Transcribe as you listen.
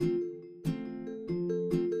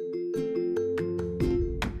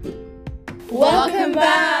Welcome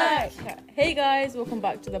back! Hey guys, welcome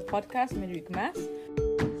back to the podcast, Midweek Mess.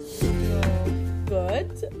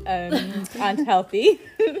 Good and healthy.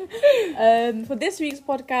 For this week's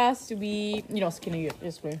podcast, Skinny,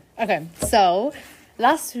 just blue. Okay, so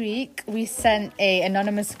last week we sent a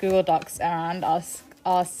anonymous Google Docs around our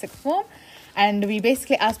sixth form, and we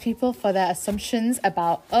basically asked people for their assumptions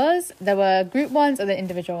about us. There were group ones and then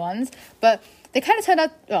individual ones, but they kind of turned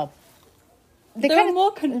out, well, there were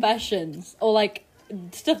more confessions or like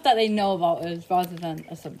stuff that they know about us rather than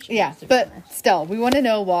assumptions. Yeah, but still, we want to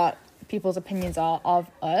know what people's opinions are of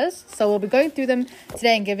us. So we'll be going through them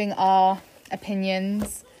today and giving our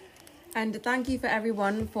opinions. And thank you for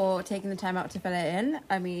everyone for taking the time out to fill it in.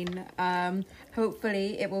 I mean,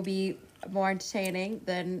 hopefully it will be more entertaining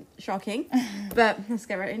than shocking. But let's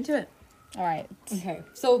get right into it. All right. Okay,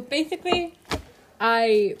 so basically,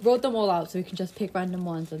 I wrote them all out so we can just pick random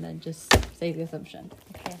ones and then just say the assumption.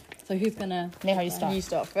 Okay. So who's gonna... Neha, you start. You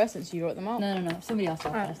start first since you wrote them out. No. Somebody else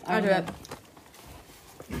start first. I'll do it.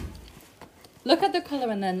 Look at the colour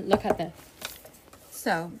and then look at this.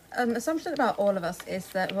 So, assumption about all of us is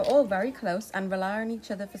that we're all very close and rely on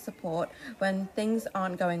each other for support when things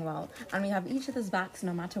aren't going well. And we have each other's backs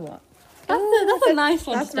no matter what. That's a nice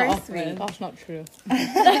one that's to start very off sweet. with. That's not true.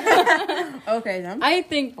 Okay, then. I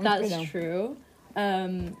think I'm that's down. true.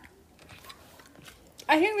 I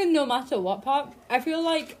think with no matter what part, I feel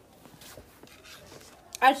like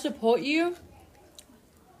I support you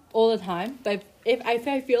all the time, but if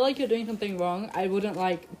I feel like you're doing something wrong, I wouldn't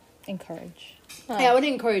like... Encourage. Yeah, I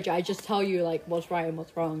wouldn't encourage you. I just tell you like what's right and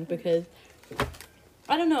what's wrong, because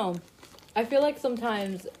I don't know. I feel like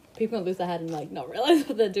sometimes people lose their head and like not realize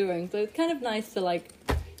what they're doing. So it's kind of nice to like,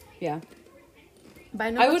 yeah. By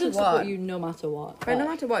no I matter wouldn't what. support you no matter what. By no but-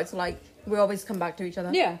 matter what, it's like we always come back to each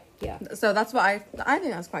other. Yeah. So that's what I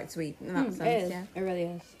think that's quite sweet in that It sense. is. Yeah. It really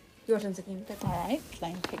is. Your turn, Sakine. All right,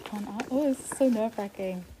 let me pick one out. Oh, it's so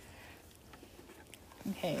nerve-wracking.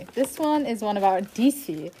 Okay, this one is one about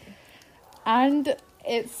DC. And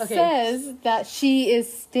it says that she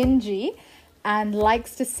is stingy and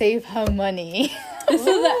likes to save her money. This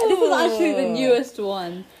is actually the newest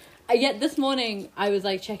one. Yet this morning I was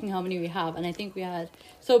like checking how many we have, and I think we had,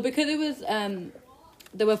 so because it was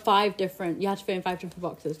there were 5 different, you had to fill in 5 different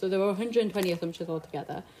boxes, so there were 120 assumptions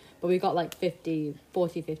altogether, but we got like 50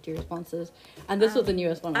 responses, and this was the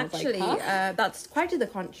newest one. Actually, I was like, huh? that's quite to the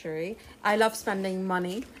contrary. I love spending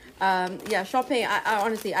money. Shopping. I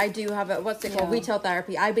honestly, I do have what's it called? Yeah. Retail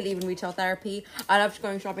therapy. I believe in retail therapy. I love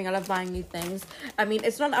going shopping. I love buying new things. I mean,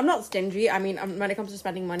 I'm not stingy. I mean, when it comes to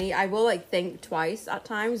spending money, I will like think twice at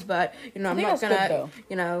times, but I'm think not that's gonna,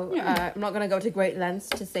 good, I'm not gonna go to great lengths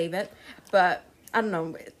to save it. But I don't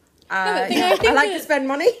know. I I like to spend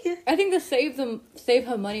money. I think the save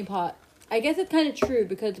her money part, I guess it's kind of true,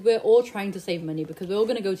 because we're all trying to save money because we're all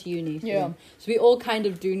going to go to uni soon. Yeah. So we all kind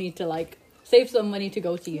of do need to like save some money to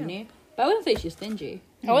go to uni. But I wouldn't say she's stingy.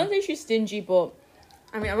 I wouldn't say she's stingy, but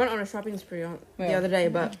I mean, I went on a shopping spree the Yeah. other day,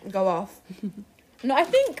 but go off. no, I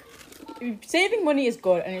think saving money is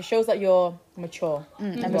good and it shows that you're mature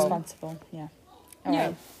And well. responsible, yeah. All Yeah.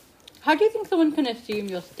 right. How do you think someone can assume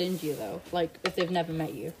you're stingy though? Like if they've never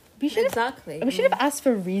met you? We should have Exactly. have asked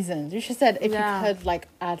for reasons. We should have said if Yeah. you could like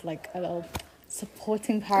add like a little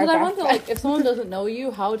supporting Because I paragraph. wonder, like, if someone doesn't know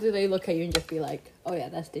you, how do they look at you and just be like, "Oh yeah,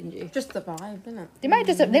 that's stingy"? Just the vibe, isn't it? They might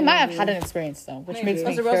have had an experience though, which Maybe. makes me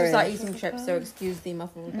Also, we also start curious. eating chips, so excuse the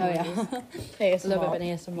muffled. Oh yeah, ASMR. a little bit of an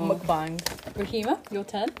ASMR. Mukbang. Rahima, your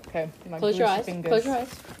turn. Okay. My Close your greasy eyes. fingers. Close your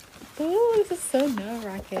eyes. Oh, this is so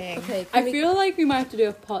nerve-wracking. Okay, I feel like we might have to do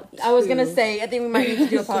a part. I was gonna two. say, I think we might need to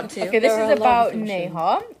do a part 2. Okay, this There are is a lot of about assumptions.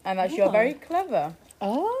 Neha, and that you're Oh. very clever.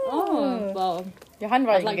 Oh well. Your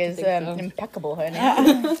handwriting I'd like to is think so. impeccable, honey.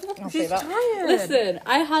 I'll say She's that. tired. Listen,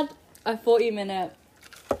 I had a 40-minute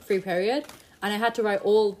free period, and I had to write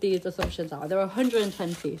all these assumptions out. There were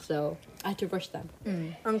 120, so I had to rush them.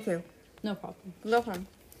 Thank you. No problem. No problem.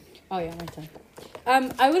 Oh yeah, my turn.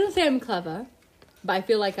 I wouldn't say I'm clever, but I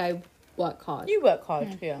feel like I work hard. You work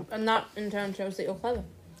hard, yeah. And that in turn shows that you're clever.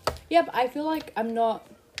 Yeah, but I feel like I'm not.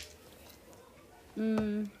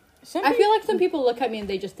 Some I feel like some people look at me and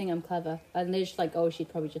they just think I'm clever, and they're just like, "Oh, she's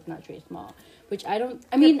probably just naturally smart," which I don't.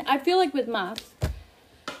 I mean, I feel like with maths,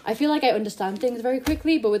 I feel like I understand things very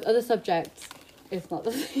quickly, but with other subjects, it's not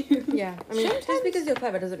the same. Yeah. I mean, just because you're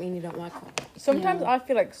clever doesn't mean you don't work hard. Sometimes Yeah. I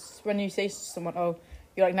feel like when you say to someone, "Oh,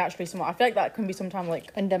 you're like naturally smart," I feel like that can be sometimes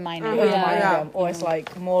like Undermining. undermining Yeah. them, or it's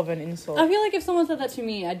like more of an insult. I feel like if someone said that to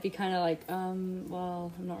me, I'd be kind of like,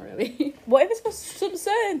 well, I'm not really. What if it's for some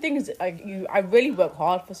certain things? Like I really work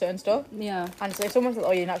hard for certain stuff, Yeah. and so if someone says,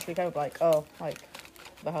 "Oh, you're naturally clever," like, "Oh, like,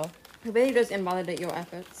 the hell?" It really does invalidate your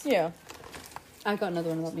efforts. Yeah. I got another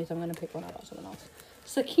one about me, so I'm gonna pick one about someone else.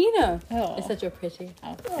 Sakina. Oh. It said you're pretty.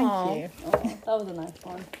 Oh, thank Aw. you. Oh, that was a nice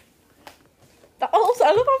one. Also,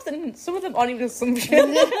 I love how some of them aren't even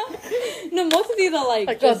assumptions. No, most of these are like,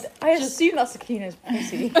 Like, just, God, I assume that Sakina is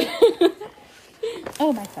pretty.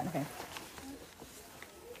 Oh, my turn. Okay.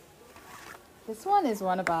 This one is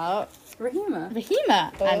one about Rahima.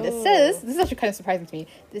 Rahima, and it Oh. says this is actually kind of surprising to me.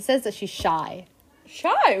 It says that she's shy.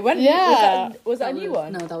 Shy? When? Yeah. Was that a new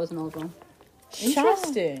one? No, that was an old one.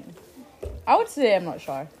 Interesting. I would say I'm not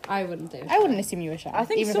shy. I wouldn't say. I wouldn't assume you were shy. I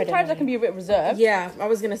think even if sometimes I didn't can be a bit reserved. Yeah, I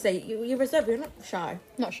was gonna say you're reserved. You're not shy.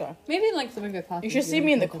 Not shy. Maybe in, like some of your classes. You should see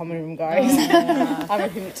me in the common room, guys. Yeah. I'm a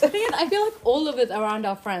hoot. The thing is, I feel like all of us around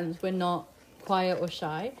our friends, we're not quiet or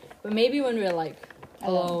shy. But maybe when we're like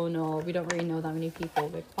alone or we don't really know that many people,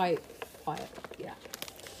 we're quite quiet. Yeah.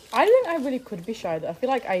 I think I really could be shy though. I feel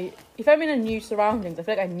like if I'm in a new surroundings, I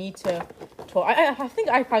feel like I need to talk. I think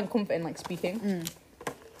I find comfort in like speaking.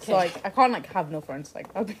 So like I can't like have no friends. Like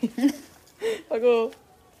I'll be like, oh,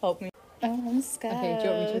 help me. Oh, I'm scared. Okay, do you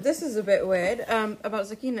want me to- This is a bit weird. About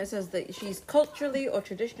Sakina, it says that she's culturally or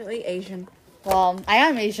traditionally Asian. Well, I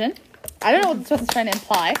am Asian. I don't know what this person's trying to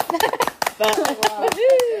imply. But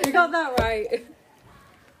You got that right.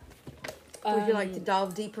 Would you like to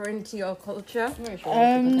delve deeper into your culture? I'm not sure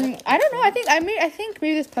what to put I don't know. I think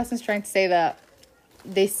maybe this person's trying to say that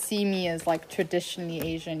they see me as like traditionally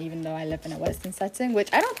Asian, even though I live in a Western setting, which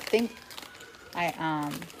I don't think I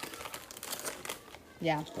am.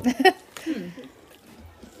 Yeah.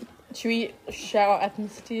 Should we share our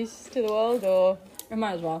ethnicities to the world or? I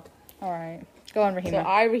might as well. All right. Go on, Rahima. So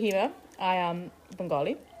Rahima, I am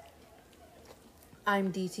Bengali.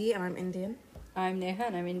 I'm DT and I'm Indian. I'm Neha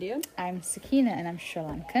and I'm Indian. I'm Sakina and I'm Sri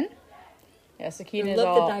Lankan. Yeah, Sakina is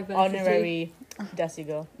Love the our diversity. honorary Desi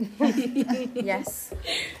girl. Yes.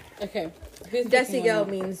 Okay. Who's Desi picking girl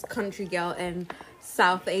one? means country girl in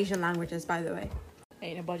South Asian languages, by the way.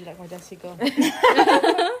 Ain't nobody like my Desi girl.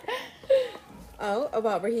 Oh,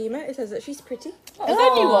 about Rahima, it says that she's pretty. Is that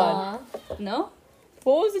a new one? Aw. No?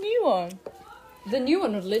 What was the new one? The new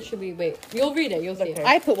one would literally wait. You'll read it, you'll see Okay. it.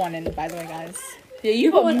 I put one in, by the way, guys. Yeah,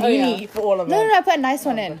 you got one- me oh, yeah. for all of them. No, I put a nice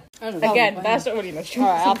one in. I don't know. Again, Oh, that's not really much. All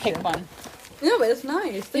right, I'll pick one. No, but it's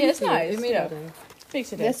nice. Thank Yeah, it's you. nice, It made yeah. our day. Speaks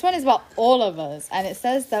to this. This one is about all of us, and it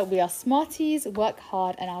says that we are smarties, work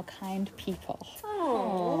hard, and are kind people.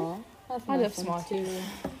 Aw. That's I nice love one Smarties.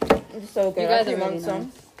 too. It's so good. You I guys think are really on some.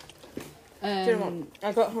 nice. Do you know what?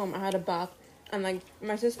 I got home, I had a bath, and like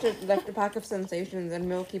my sister left a pack of Sensations and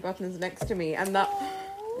Milky Buttons next to me, and that,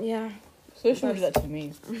 yeah. So she would do that to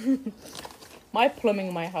me. My plumbing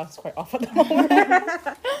in my house is quite off at the moment.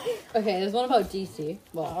 Okay, there's one about DC.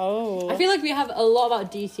 Well, Oh. I feel like we have a lot about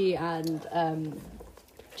DC and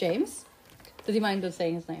James. Does he mind us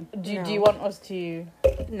saying his name? Do No. you want us to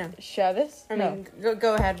No. share this? I mean,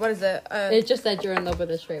 go ahead. What is it? It just said you're in love with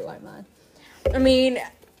a straight white man. I mean,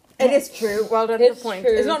 it is true. Well done It's for point.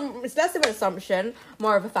 true. It's not. It's less of an assumption,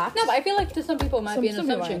 more of a fact. No, but I feel like to some people it might be an Some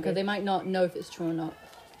people assumption might because be. they might not know if it's true or not.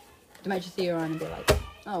 They might just see you around and be like,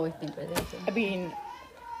 oh, I think we're dating. I mean,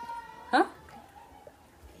 Huh?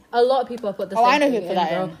 A lot of people have put the Oh, same I know thing who put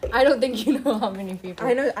that bro. I don't think you know how many people.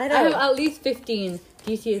 I know. I have at least 15.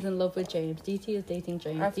 DC is in love with James. DC is dating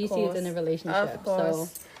James. Of DC course. is in a relationship. Of course.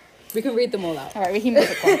 So we can read them all out. All right, Rahima,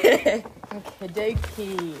 pick one. okay,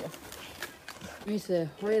 dokie. We need to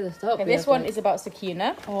hurry this up. Okay, this one is about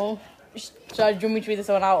Sakina. Oh, Shall I do you want me to read this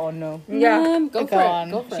one out or no? Yeah. Go for Go it.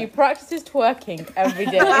 on. Go for She it. practices twerking every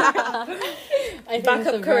day. I think Backup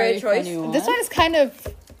it's a career very choice. funny one. this one is kind of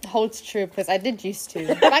holds true because I did used to.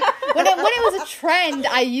 Like when it was a trend,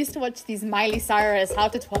 I used to watch these Miley Cyrus, how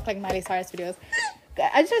to twerk like Miley Cyrus videos.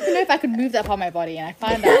 I just wanted to know if I could move that part of my body, and I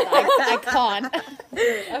found out that I can't.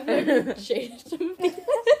 I've never changed some of these.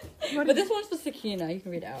 But this one's for Sakina. You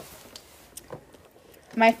can read it out.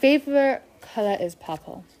 My favorite color is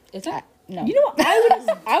purple. Is it? No, You know what?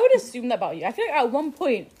 I would assume that about you. I feel like at one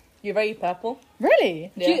point you're very purple.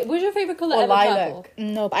 really? Yeah. What's your favorite color Or ever? lilac. Purple?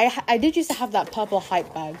 No, but I did used to have that purple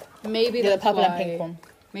hype bag. Maybe Yeah, the that's purple why. and pink one.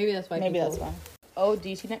 Maybe that's why. Maybe people- that's why. Oh,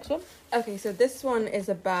 DT next one. Okay, so this one is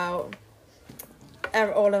about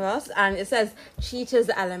all of us, and it says cheaters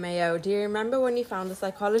LMAO. Do you remember when you found the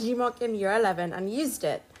psychology mock in year 11 and used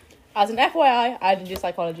it? As an FYI, I didn't do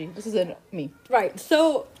psychology. This isn't me. Right.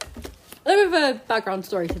 So, a little bit of a background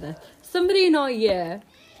story to this. Somebody in our year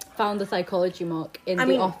found the psychology mock in I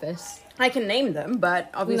the mean- office. I can name them, but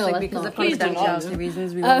obviously No, let's because not. of Please do not. confidentiality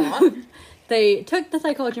reasons, we will not. They took the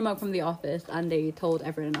psychology mock from the office and they told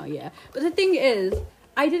everyone in our year. But the thing is,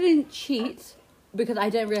 I didn't cheat because I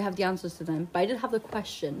didn't really have the answers to them, but I did have the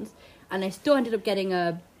questions, and I still ended up getting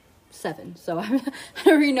a 7. So I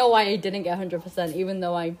don't really know why I didn't get 100%, even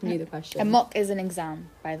though I knew the question. A mock is an exam,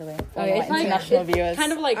 by the way. For Oh, yeah, our it's like international it's viewers.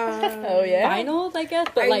 kind of like Oh yeah. finals, I guess,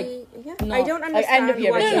 but like not- I don't Like understand end of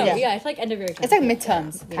year why. exam. yeah, it's like end of year exam. It's like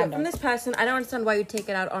midterms, But kind from of. this person, I don't understand why you take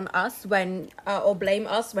it out on us when, or blame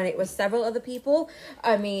us when it was several other people.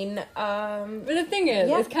 I mean, But the thing is,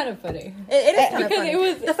 Yeah. it's kind of funny. it is kind of Because funny. it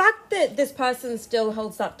was- The fact that this person still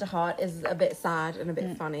holds that to heart is a bit sad and a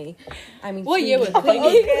bit funny. I mean, What year was it?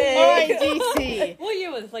 Okay. Alright, DT. What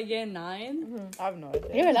year was it? Like year 9? I have no idea.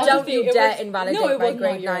 You're allowed. Don't you It was- dare invalidate no, it my was not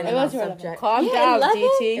grade year 9 in 11. It was that year 11. subject. Calm Year down, 11?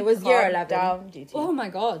 DT. It was year Calm 11. down, DT. Oh my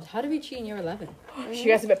god, how do we cheat in year 11? She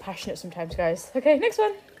gets a bit passionate sometimes, guys. Okay, next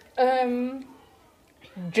one.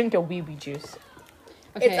 Drink your wee juice.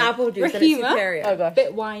 Okay. It's apple juice and it's Rahima, superior. Oh gosh.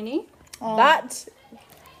 bit whiny. Oh. That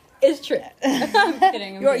It's true. I'm kidding. I'm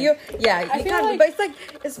kidding. You're, yeah, I you feel can, like- but it's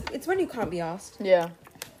like, it's when you can't be asked. yeah.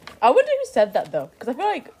 I wonder who said that though, because I feel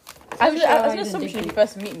like as an Caroline assumption and if you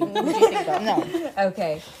first meet me, what do you think that? No.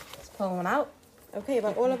 Okay, let's pull one out. Okay,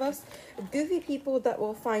 about all of us. Goofy people that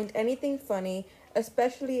will find anything funny,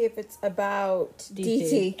 especially if it's about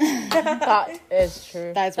DT. DT. That is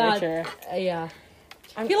true. That's very That- true. Yeah.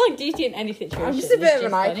 I feel like DT in any situation. I'm just a bit is of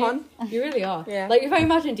an funny. icon. You really are. Yeah. Like if I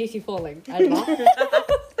imagine DT falling, I'd laugh.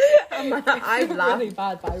 I'd laugh. Really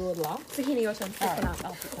bad, but I would laugh. Zucchini, your turn. Pick one out.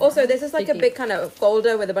 I'll pick one. Also, this is like a Sticky. big kind of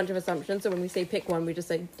folder with a bunch of assumptions. So when we say pick one, we just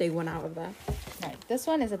say take one out of there. Right. This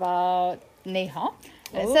one is about Neha.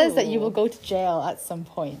 And it says that you will go to jail at some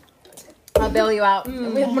point. I'll bail you out.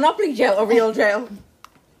 Monopoly jail or real jail?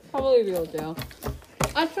 Probably real jail.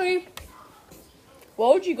 Actually,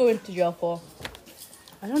 What would you go into jail for?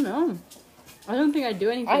 I don't know. I don't think I'd do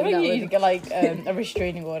anything. I think that you would- need to get like a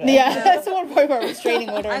restraining order. Yeah, someone probably got a restraining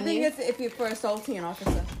order I on think you. it's if you're for assaulting an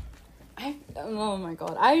officer. Oh my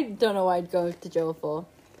god, I don't know what I'd go to jail for.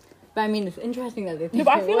 But I mean, it's interesting that they think No,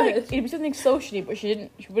 but I it feel like would. it'd be something socially, but she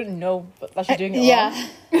wouldn't know that she's doing it Yeah.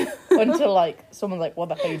 wrong until like someone's like, "What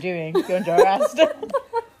the hell are you doing? You're under arrest."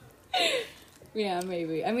 Yeah,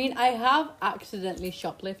 maybe. I mean, I have accidentally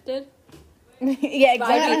shoplifted. Yeah, But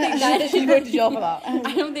I don't think that She's going to jail for that.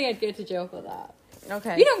 I don't think I'd go to jail for that.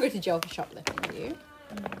 Okay. You don't go to jail for shoplifting, do you?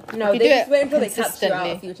 no, You they do just it wait until they catch you out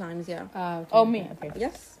consistently. a few times. Yeah. Okay, Oh, okay. me. Okay.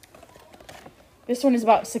 Yes. This one is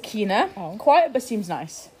about Sakina. Oh. Quiet but seems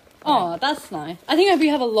nice. Oh, that's nice. I think we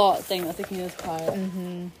have a lot saying that Sakina's quiet.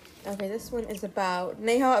 Okay, this one is about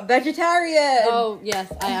Neha, vegetarian. Oh,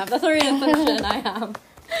 yes, I am. That's already an assumption. I am.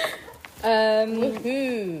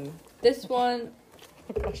 Woohoo! This one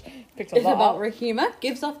Oh gosh, picked a is lot about up. Rahima.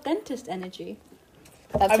 Gives off dentist energy.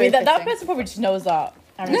 That's I mean, that fitting. person probably just knows that.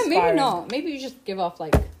 I'm No, maybe inspiring. not. Maybe you just give off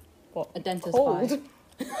like What? a dentist Cold. vibe.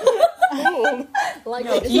 Cool. Like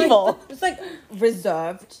No, it's Evil. Like, it's like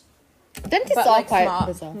reserved, Dentists but are like quite smart.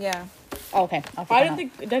 bizarre. Yeah. Oh, okay. I'll I pick don't one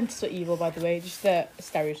think dentists are evil, by the way. Just the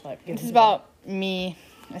stereotype. out. This is about me.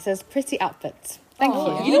 It says pretty outfits. Thank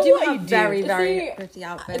Aw. you. You You know do what have you do. very, very See, pretty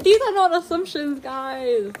outfits. these are not assumptions,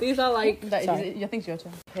 guys. These are like That Sorry. is, I think it's your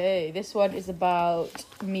turn. Okay, this one is about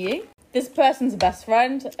me. This person's best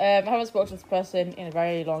friend. I haven't spoken to this person in a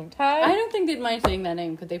very long time. I don't think they'd mind saying their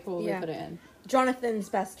name because they probably Yeah. put it in. Jonathan's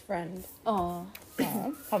best friend. Oh,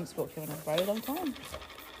 haven't spoken to him in a very long time.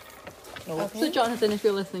 No, Okay. so Jonathan, if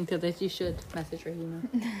you're listening to this, you should message Rahima.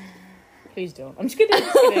 please don't. I'm just kidding. I'm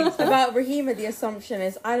just kidding. About Rahima, the assumption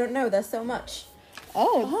is, I don't know, there's so much.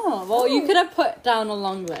 Oh, Oh, well, you could have put down a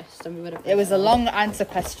long list and we would have. it was a long answer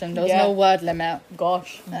question. There was Yeah. no word limit.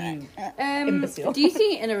 Gosh, you. imbecile.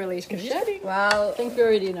 DC in a relationship. Well, I think we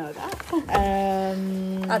already know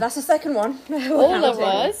that. that's the second one. All of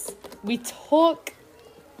us, we talk.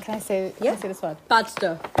 Can I say? Can I Yeah. say this word? Bad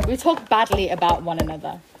stuff. We talk badly about one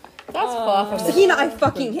another. That's far from it. Sakina, I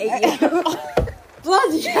fucking hate you.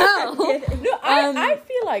 Bloody hell! No, I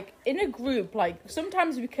feel like in a group, like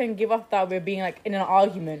sometimes we can give off that we're being like in an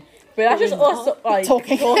argument, but that's just us like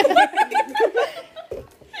Talking.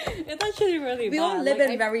 It's actually really We bad. all live Like,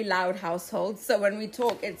 in very loud households, so when we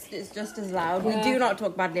talk, it's just as loud. We do not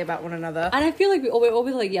talk badly about one another. and I feel like we're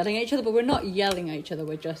always like yelling at each other, but we're not yelling at each other.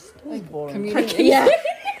 We're just boring. communicating. Yeah.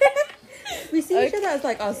 We see each other as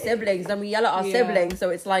like our siblings, and we yell at our Yeah. siblings, so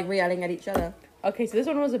it's like we're yelling at each other. Okay, so this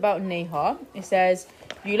one was about Neha. It says,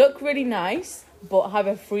 "You look really nice, but have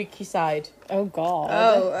a freaky side." Oh God.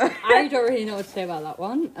 Oh, I don't really know what to say about that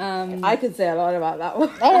one. I could say a lot about that one.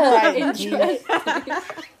 All right. Interesting.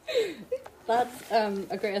 That's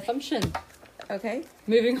a great assumption. Okay.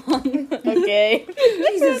 Moving on. Okay.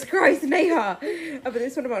 Jesus Christ, Neha. Oh, but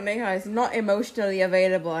this one about Neha is not emotionally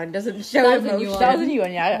available and doesn't show That was a new emotion. one. That was a new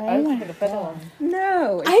one, yeah. I Oh was my thinking the first one.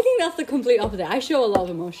 No. I think that's the complete opposite. I show a lot of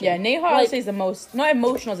emotion. Yeah, Neha Like- honestly is the most, not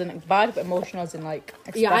emotional as in like bad, but emotional as in like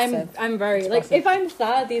expressive. Yeah, I'm very like Expressive. if I'm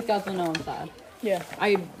sad, these guys will know I'm sad. Yeah.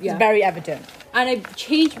 Yeah, It's very evident. and I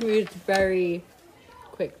change moods very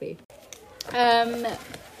quickly.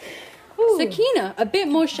 Sakina, a bit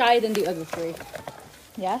more shy than the other three.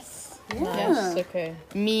 Yes. Yes, okay.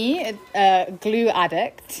 Me, glue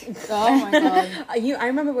addict. Oh my god. I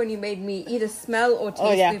remember when you made me either smell or taste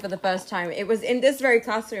Oh, yeah. glue for the first time. It was in this very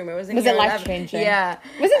classroom. It was in Was it year 11. life-changing? Yeah.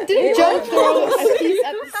 Didn't Joe throw a piece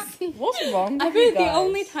at the sea? What's wrong I with feel you like the guys?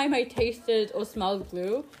 only time I tasted or smelled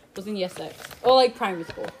glue was in year 6 or like primary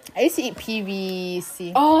school. I used to eat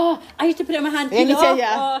PVC. Oh, I used to put it in my hand. Yeah, me too, Oh,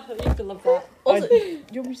 yeah. oh, I used to love that. Also, do you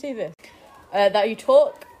want me to say this? That you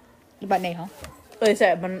talk. About Neha. Oh, they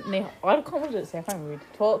said, but Neha, I can't. What did it say? I can't read.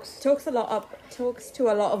 Talks. Talks to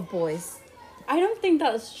a lot of boys. I don't think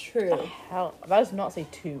that's true. Hell, that does not say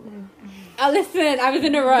two. Listen, I was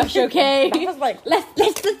in a rush, okay? That was like. let's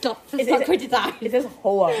stop criticize. It says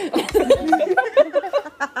hoa.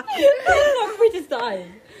 Stop criticize.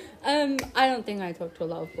 I don't think I talk to a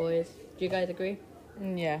lot of boys. Do you guys agree?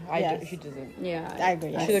 Yeah, Yes. she doesn't. Yeah. I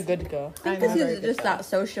agree. She's a good girl. I think because you're just that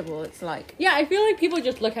sociable. It's like, Yeah, I feel like people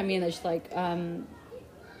just look at me and they're just like,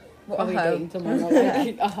 what probably a hoe. dating someone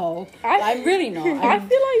like a hoe. I'm really not. I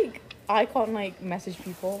feel like I can't like message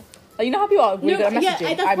people. Like, you know how people are really good at yeah,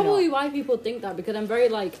 messaging? that's I'm probably not. why people think that because I'm very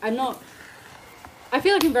like I'm not. I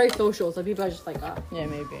feel like I'm very social, so people are just like, Yeah,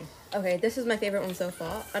 maybe. Okay, this is my favorite one so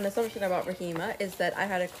far. An assumption about Rahima is that I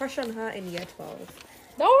had a crush on her in year 12.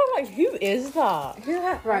 No, I'm like, who is that? Who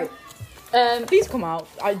had? right. Please come out.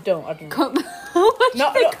 I don't. Come,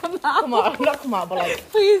 Not come out. come out. Not come out, but like.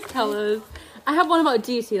 Please tell us. I have one about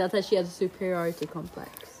DC that says she has a superiority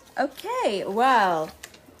complex. Okay, well,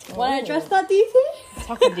 Want to address that, DC?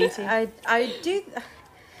 Talking DT. I do.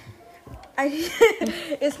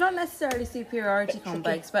 It's not necessarily superiority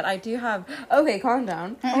complex, but I do have. Okay, calm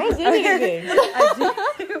down. I was anything. I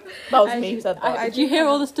do. That was me who said that. I Did you hear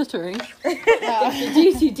all the stuttering?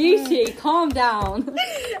 DC, calm down.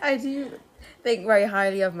 I do think very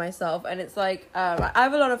highly of myself, and it's like I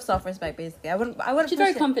have a lot of self-respect. Basically, I wouldn't. She's push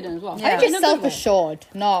very it. confident as well. Yeah. I'm just In a good way. self-assured,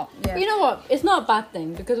 not... Yeah. But you know what? It's not a bad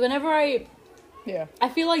thing because whenever I Yeah.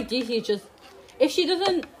 feel like DC is just if she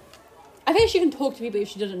doesn't. I think she can talk to people if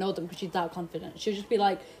she doesn't know them because she's that confident. She'll just be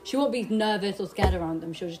like, she won't be nervous or scared around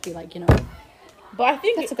them. She'll just be like, you know, But I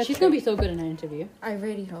think That's a good she's trait. gonna be so good in an interview. I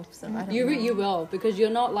really hope so. I don't You know. you will because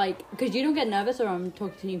you're not like because you don't get nervous around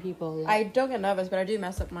talking to new people. Like, I don't get nervous, but I do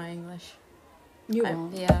mess up my English. you I-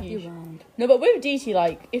 won't. yeah. you won't. no, but with DT,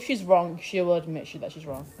 like if she's wrong, she will admit that she's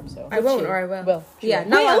wrong. So I won't, she? or I will. Will. She Yeah, will.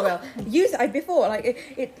 now I will. Use I before like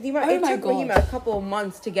it Oh my took God. Rahima a couple of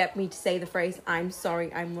months to get me to say the phrase "I'm sorry,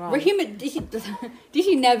 I'm wrong." Rahima,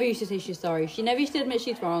 DC never used to say she's sorry. She never used to admit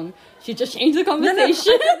she's wrong. She just changed the no,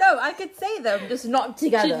 conversation. no, I could say them, just not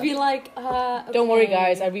together. She'd be like, Don't worry, okay,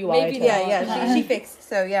 guys, I rewired maybe her. not. yeah, she fixed.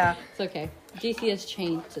 So yeah, It's okay. DC has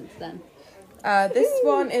changed since then. this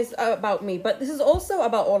one is about me, but this is also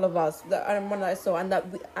about all of us. The one that I saw, and that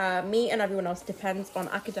me and everyone else depends on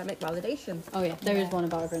academic validation. Oh yeah, there is one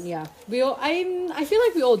about everyone. Yeah, we all. I feel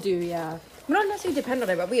like we all do. Yeah. We don't necessarily depend on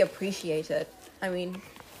it, but we appreciate it. I mean,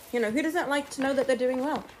 you know, who doesn't like to know that they're doing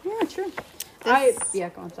well? Yeah, true. This- Yeah,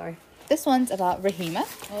 go on. Sorry. This one's about Rahima,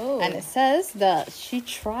 Oh. and it says that she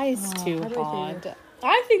tries too how do I say hard.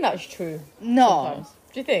 I think that's true. No. Sometimes.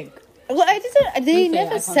 Do you think? Well, I didn't. They You say it, I never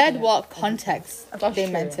can't said say it. what context That's they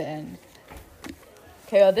true. meant it in.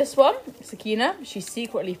 Okay, well, this one, Sakina, she's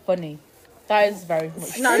secretly funny. That is very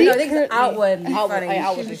much No, true. no, I think it's Secretly- outwardly Outward- funny.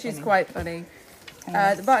 outwardly She's funny. quite funny.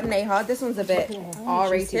 About Neha, this one's a bit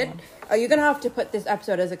R-rated. Oh, you're gonna have to put this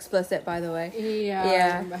episode as explicit, by the way. Yeah.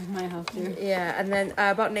 Yeah. I might have to. Yeah, and then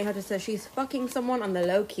about Neha just says she's fucking someone on the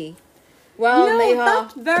low key. Well, No, Neha.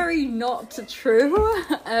 that's very not true.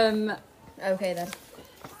 Okay then.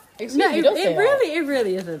 Excuse No, me, it don't say that.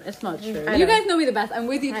 really isn't. It's not true. I You know. guys know me the best. I'm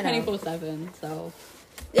with you I know. 24/7. So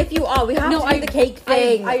If you are, we have no, to do the cake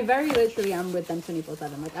thing. I very literally am with them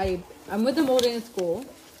 24/7. Like I'm with them all day in school,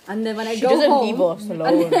 and then when I She go doesn't home, leave us and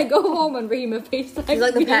then alone. I go home and Rahima FaceTime She's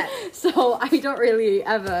like the me. pet. So I don't really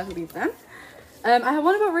ever leave them. I have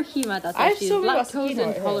one about Rahima that I says she's still remember lactose Sakina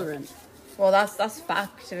right here. intolerant. Well, that's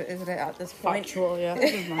fact, isn't it? At this point. Factual, yeah.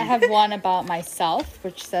 I have one about myself,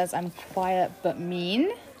 which says I'm quiet but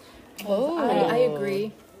mean. Oh. I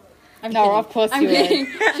agree. I'm No, kidding. of course I'm you would. kidding.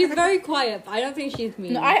 She's very quiet, but I don't think she's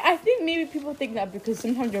mean. No, I think maybe people think that because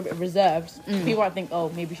sometimes you're a bit reserved, people might think, oh,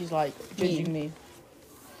 maybe she's like judging me.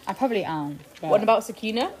 I probably am. But... What about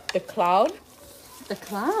Sakina, the clown? The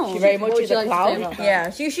clown. She very much What would is you a like to say clown. about that? Yeah,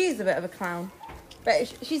 she's a bit of a clown, but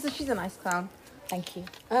she's a nice clown. Thank you.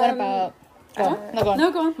 What about... Go on. No, go on.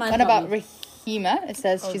 No, go on. Mine's What not about me. Rahima? It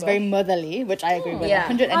says Oh, she's gosh. very motherly, which I agree with. Yeah.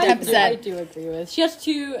 110%. I do agree with. She has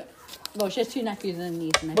two. Well, she has two nephews and a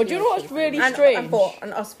niece. And I But feel you know like what's she's really And strange?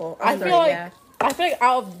 us four. I feel like I feel like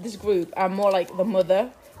out of this group, I'm more like the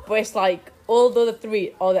mother, but it's like all the other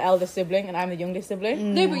three are the elder sibling, and I'm the youngest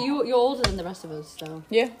sibling. No, but you're older than the rest of us, so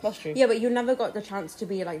Yeah, that's true. Yeah, but you never got the chance to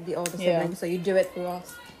be like the older Yeah. sibling, so you do it through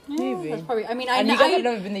us. Maybe. that's probably. I mean, I And know. you guys have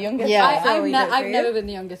never been the youngest. Yeah. I've you? never been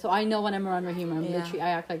the youngest, so I know when I'm around Rahima, I'm Yeah. literally I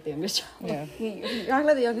act like the youngest child. Yeah. You act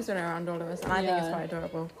like the youngest one around all of us, and I think it's Yeah. quite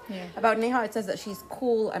adorable. Yeah. About Neha, it says that she's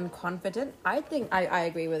cool and confident. I think I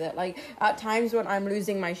agree with it. Like at times when I'm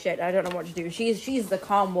losing my shit, I don't know what to do. She's the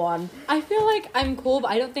calm one. I feel like I'm cool,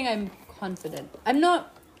 but I don't think I'm confident. I'm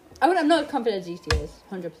not confident as DT is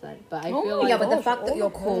 100%, but I Oh, feel like yeah, but the gosh, fact that all you're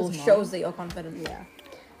of cool hers, man. shows that you're confident. yeah.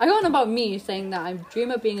 I go on about me saying that I dream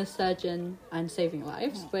of being a surgeon and saving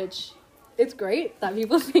lives, which it's great that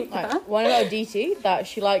people think Right. that. One about DT that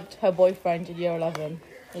she liked her boyfriend in year 11,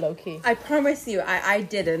 low key. I promise you, I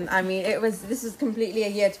didn't. I mean, this is completely a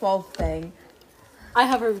year 12 thing. I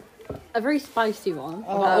have a very spicy one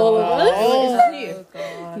about Oh, all of us. Is that you?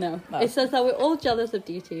 God. No. No. It says that we're all jealous of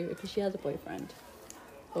DT because she has a boyfriend.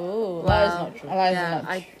 Oh, that is Wow. not true. That is Yeah,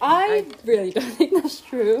 not- I really don't think that's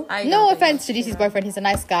true. I No don't think offense to that's DT's true. boyfriend, he's a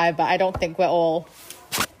nice guy, but I don't think we're all...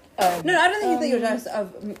 No, I don't think you're jealous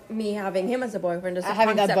of me having him as a boyfriend. Just the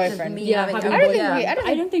Having a concept boyfriend. Of me Yeah, having having a a I don't boyfriend. think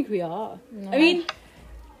we... I don't think we are. No. I mean,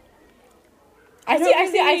 I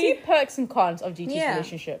don't see really- perks and cons of DT's Yeah.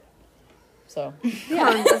 relationship. So,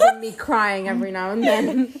 As in me crying every now and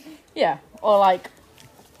then. yeah. Or like,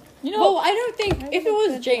 you know, well, I don't think if it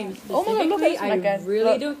was James Oh my God, look specifically, at this one I again. really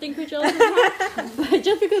Look. don't think we're jealous of that. But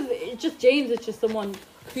just because it's just James is just someone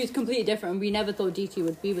who's completely different, and we never thought DT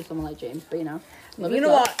would be with someone like James. But love You his know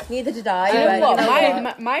love. what? Neither did I. you know but what? you know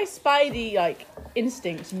My, my spidey like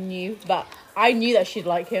instincts knew that I knew that she'd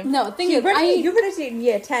like him. No, the thing You is, you read it in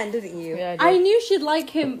year 10, didn't you? Yeah, I knew she'd like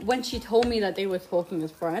him when she told me that they were talking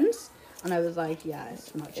as friends, and I was like, yeah,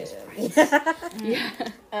 it's not just friends. I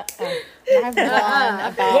have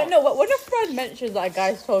one about... When, no, when a friend mentions that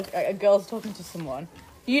a girl's talking to someone,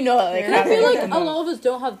 you know that they And I can't. feel be like with a them. lot of us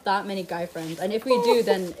don't have that many guy friends, and if we do,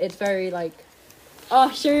 then it's very like,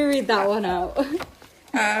 oh, should we read that one out?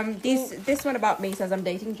 This one about me says I'm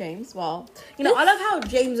dating James. Well, you know, I love how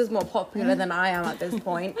James is more popular than I am at this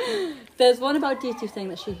point. There's one about DT saying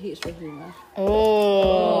that she hates Rahima.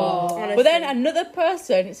 Oh. Honestly. But then another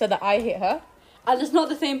person said that I hit her. And it's not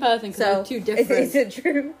the same person because So, they're two different. is it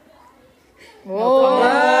true?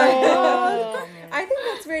 Oh. I think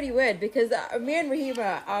that's really weird because me and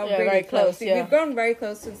Rahima are Yeah, really very close. close, yeah. We've grown very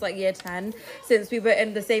close since like year 10, since we were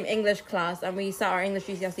in the same English class and we sat our English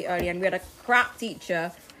GCSE early and we had a crap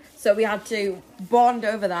teacher. So we had to bond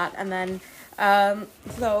over that. And then,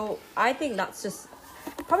 so I think that's just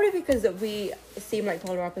probably because that we seem like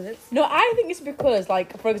polar opposites. No, I think it's because,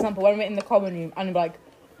 like, for example, when we're in the common room and we're like,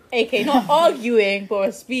 AK, not arguing, but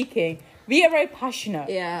we're speaking, we get very passionate.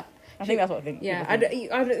 Yeah. I think that's what I think. Yeah.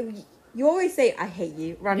 people think. You always say, I hate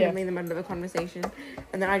you, randomly in the middle of a conversation.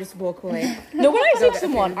 And then I just walk away. No, when I say Don't to get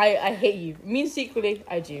someone, I hate you, mean secretly,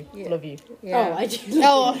 I do. Yeah. Love you. Oh, I do.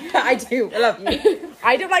 Oh. I do. I love you.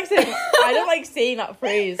 I don't like saying that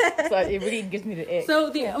phrase. So it really gives me the ick. So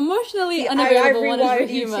the emotionally See, I unavailable one is rewired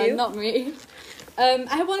you Rahima, too. not me. I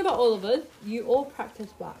have one about all of us. You all practice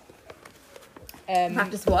WAP.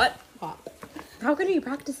 Practice what? WAP. How can you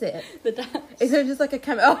practice it? The dance. Is it just like a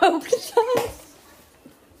Oh,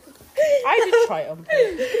 I did try it.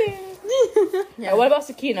 Yeah. What about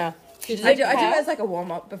Sakina? She I do doesn't it care. as like a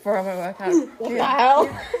warm up before my workout. What the hell?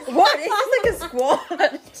 What? It's just like a squat.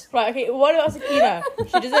 Right, okay, what about Sakina?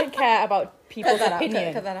 She doesn't care about people's Cut that out.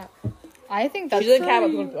 opinion. Cut that out. I think She that's... doesn't care about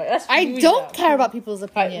people's opinion. Let's I use don't that. care about people's Right,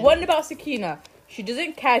 opinion. what about Sakina? She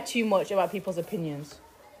doesn't care too much about people's opinions.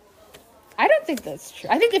 I don't think that's true.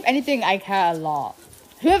 I think if anything, I care a lot.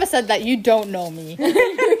 Whoever said that, you don't know me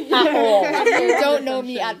at all. You don't know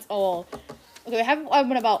me at all. Okay, we have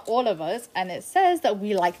one about all of us, and it says that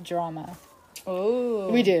we like drama.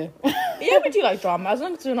 Oh. We do. Yeah, we do like drama, as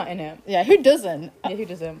long as we're not in it. Yeah, who doesn't? Yeah, who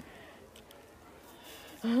doesn't?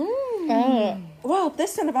 Well,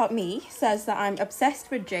 this one about me says that I'm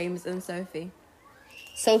obsessed with James and Sophie.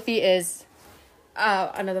 Sophie is...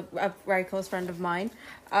 A very close friend of mine.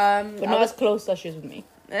 But not as close as she is with me.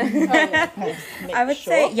 I would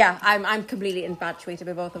say, yeah, I'm completely infatuated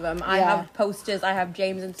with both of them. I Yeah. have posters. I have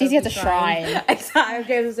James and Dizzy Sophie has a shrine. Exactly. I have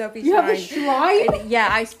James and Sophie You have a shrine. shrine? And, yeah,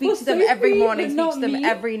 I speak For to them every Sophie, morning. but Speak not to them me?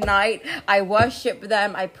 every night. I worship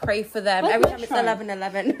them. I pray for them. Where's every my time it's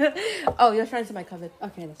shrine? 11:11. Oh, your shrine's in my cupboard.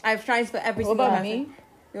 Okay, that's I have shrines for every What single about person. me?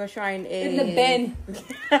 Your shrine is in the bin.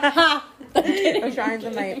 Your shrine's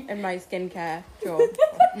in my skincare drawer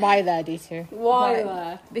Why there, D2? Why?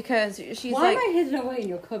 Why? because she's Why like, am I hidden away in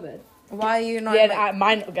your cupboard? why are you not? Yeah, like,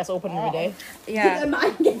 mine gets open every day. yeah.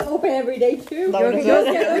 Mine gets open every day too. No, Yours it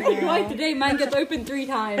doesn't. gets open twice a day. Mine gets open 3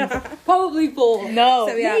 times. Probably 4. No.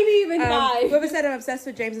 So, yeah. Maybe even 5. Whoever said I'm obsessed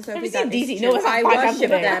with James and Sophie, you seen that is DZ? true. No, it's not I 5 times a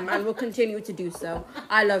worship day. them and will continue to do so.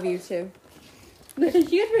 I love you too. Listen,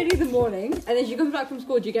 she gets ready in the morning, and then she comes back from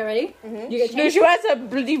school. Do you get ready? Mm-hmm. Do you get No, changed? she wears a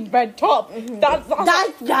bloody red top. That's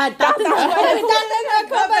That's in her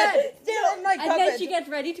cupboard. Still in my And then she gets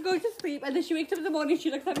ready to go to sleep, and then she wakes up in the morning.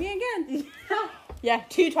 She looks at me again. Yeah,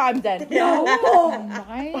 2 times then. No. I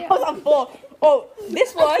Why? was on 4. Oh,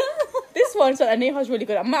 this one, so Aneha's really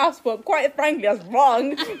good at maths, but quite frankly, that's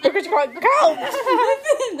wrong because you can't count.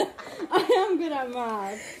 I am good at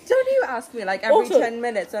math. Don't you ask me like every Also- 10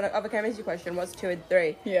 minutes on a chemistry question what's 2 and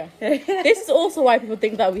 3? Yeah. This is also why people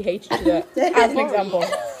think that we hate each other, as an example.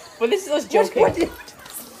 But this is us joking.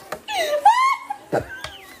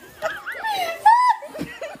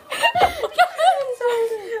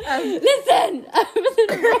 Listen.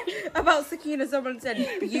 About Sakina, someone said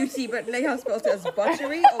beauty, but Neha spelled it as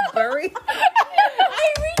buttery or burry.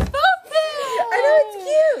 I respelled it. I know it's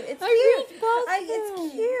cute. It's I cute. respelled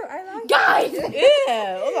It's cute. I like Guys.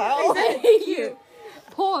 Yeah, all I right. hate you.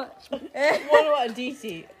 Poor What about a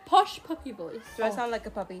DC? posh puppy voice. Do I sound like a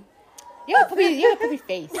puppy? You have a puppy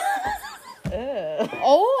face. Ugh.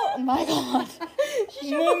 Oh my god.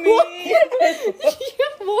 Mommy. She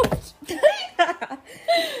just walked.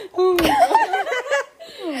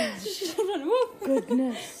 She just walked.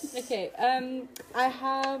 Goodness. Okay, I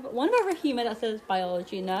have one about Rahima that says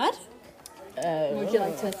biology nerd. What would you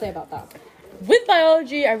like to say about that? With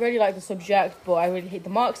biology, I really like the subject, but I really hate the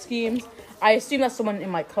mark schemes. I assume that's someone in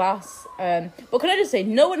my class. But can I just say,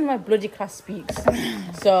 no one in my bloody class speaks.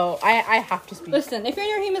 So I have to speak. Listen, if you're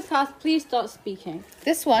in Rahima's class, please start speaking.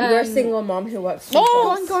 This one. You're a single mom who works.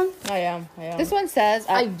 Oh, Go on. I am. this one says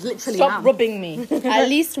literally Stop rubbing me. at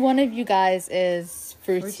least one of you guys is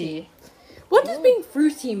fruity. What does being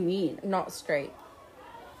fruity mean? Not straight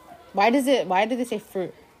Why do they say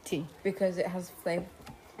fruity? because it has flavor,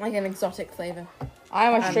 like an exotic flavor. I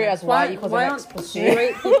am as straight as Y equals an why X aren't plus 2.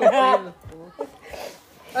 straight people flavorful?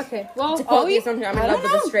 Okay, well, To are quote we? you something, I'm in I love don't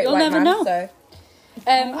with a know. straight You'll white never man. know. So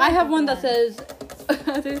I have one that says, I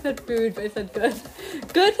think it said food, but it said good.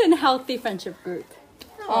 Good and healthy friendship group.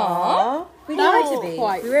 aww, we That's like to be.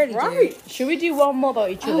 quite We really right. do. Should we do one more about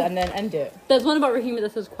each other and then end it? There's one about Rahima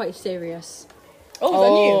that says quite serious. Oh, was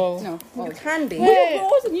that new? Oh. No. We can be. Hey. What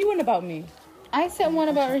was the new one about me? I sent one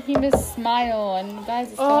about Rahima's smile and you guys.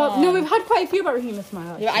 It's No, gone. we've had quite a few about Rahima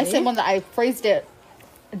Smile. Yeah, I actually. sent one that I phrased it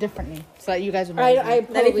differently so that you guys would know. I Then if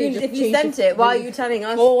probably you, just if you changed sent it, why are you telling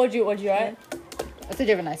us? Oh, what'd you write? I said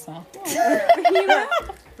you have a nice smile. Rahima,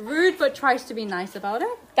 rude but tries to be nice about it.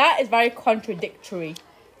 That is very contradictory.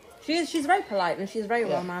 She's very polite and she's very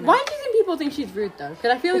well mannered. Why do you think people think she's rude though?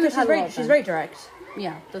 Because I feel like Because we've had a lot of she's them. very direct.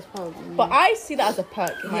 Yeah, that's probably. But I see that as a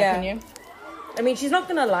perk, in my Yeah. opinion. I mean, she's not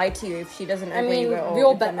gonna lie to you if she doesn't I agree mean, with all we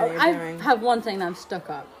all the bet. things that I you're doing. have one thing that I'm stuck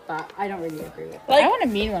up, but I don't really agree with. Like, I want a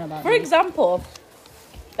mean one about for me. example,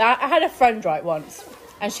 I had a friend, right, once,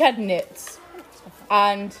 and she had knits.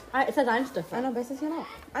 And, It says I'm stuck I up. know, but since you're not.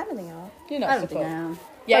 I don't think you are. you know, I don't think I am.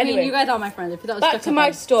 Yeah, I anyway. mean, you guys are my friends. If you thought I was Back stuck to up, my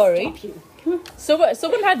I'd story. stop you.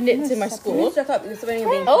 Someone had knits in my You're school. stuck up because when you're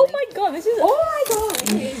being Oh funny. my god, this is... Oh my god!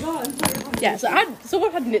 Okay, go on. Yeah, so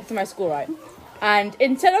someone had knits in my school, right? And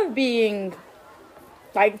instead of being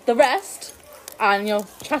like the rest and, you know,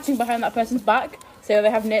 chatting behind that person's back, say they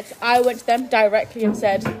have knits, I went to them directly and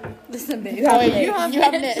said, Listen, babe. you have knits. You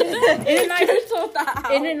have knit. in a nice sort that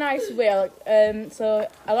out. in a nice way. Like, so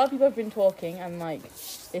a lot of people have been talking and like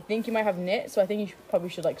they think you might have knit, so I think you probably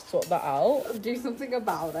should like sort that out. Do something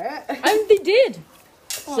about it. And they did.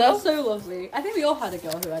 Oh, So that's so lovely. I think we all had a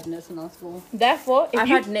girl who had knits in our school. therefore, if I've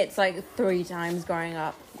you had knits like 3 times growing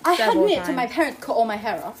up. I had Several knits and my times. parents cut all my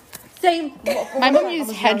hair off. Same. My mum used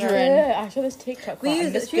hedgerin. yeah, I saw this TikTok. We and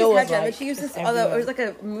used this she girl used was hedge, like, but she used this everywhere. other. It was like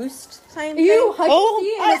a mousse kind Ew, thing. how Oh, do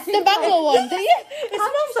you see it? the Bangalore one. It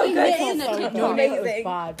smells so you good. knit in Oh, a no, TikTok? no, it was Amazing.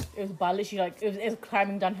 bad. It was bad. Literally, like it was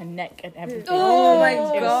climbing down her neck and everything. Oh my It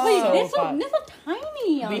was God. Wait, so knits are bad.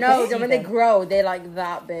 tiny. We No, see when they them. grow, they're like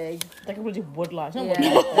that big. Like a bloody woodline. It's not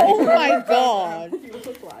Yeah. woodline. Oh my god.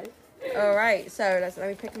 All right, so let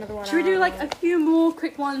me pick another one. Should we do like out. a few more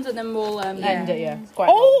quick ones and then we'll End it, yeah. It's quite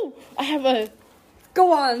Oh, I have a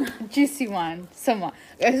go on. juicy one. Someone.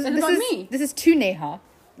 This it about me? This is to Neha.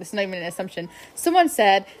 This is not even an assumption. Someone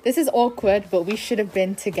said, "This is awkward, but we should have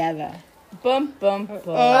been together." Bum, bum, bum. Is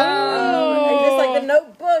this like the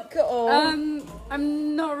Notebook or?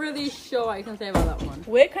 I'm not really sure what I can say about that one.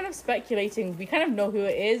 We're kind of speculating. We kind of know who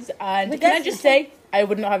it is. And We can I guess- just say, I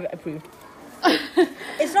would not have it approved.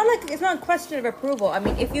 It's not a question of approval. I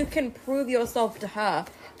mean, if you can prove yourself to her,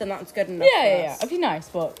 then that's good enough. Yeah, for yeah, yeah. us. It'd be nice,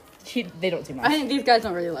 but they don't seem I nice. think these guys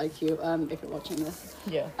don't really like you. If you're watching this,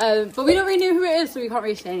 Yeah. but we don't really know who it is, so we can't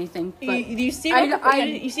really say anything. But You seem I- like I-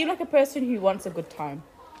 you seem like a person who wants a good time.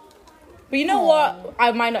 But you know what?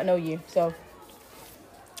 I might not know you, so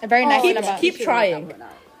A very nice keep- one about. keep trying.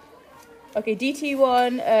 Okay,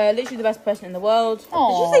 DT1, literally the best person in the world. Did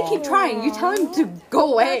you say keep trying? You tell him to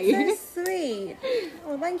go away. That's so sweet.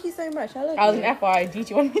 Oh, thank you so much. I love I was you. an FYI,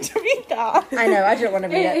 DT wanted me to read that. I know. I don't want to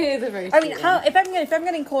read It it. is a very. I mean, sweet how one. if I'm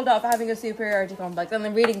getting called out for having a superiority complex and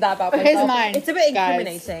then reading that about Here's myself, mine, it's a bit guys.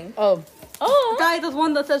 incriminating. Oh. Oh. Guys, there's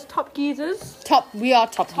one that says top geezers. We are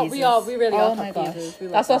top Top, users. we really Oh are my top gosh. geezers. We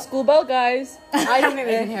That's love our school bell, guys. that. I don't think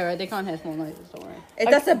they can hear it. They can't hear small noises. Don't worry.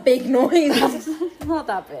 That's a big noise. It's not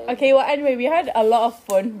that big. Okay, well, anyway, we had a lot of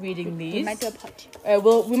fun reading We these. might do a part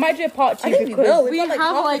two. We might do a part 2 I think we because will. We We've got, have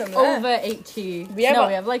half of like them there. over 80. We have no, a-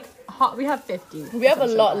 we have like we have 50. we have a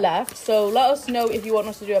lot left. So let us know if you want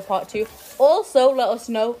us to do a part 2. Also, let us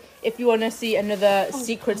know if you want to see another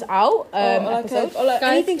Secrets Out episode. Or like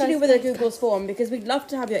Guys, anything to guys, do with a Google's form because we'd love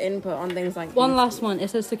to have your input on things like One these. last one. It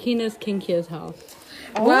says Sakina's kinkiest house.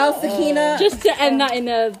 Well, Sakina. Just to end that in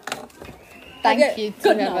a. Thank Okay, you to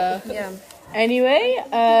good whoever. yeah. Anyway,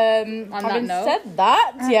 that having note. said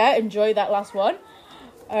that, yeah, enjoy that last one.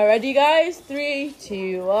 Ready, guys? 3,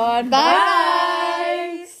 2, 1.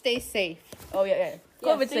 Bye. Stay safe. Oh yeah, yeah.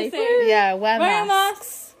 COVID stay safe. safe. Yeah, wear Wear a masks.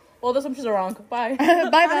 mask. All the assumptions are wrong. Bye. Bye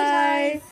bye.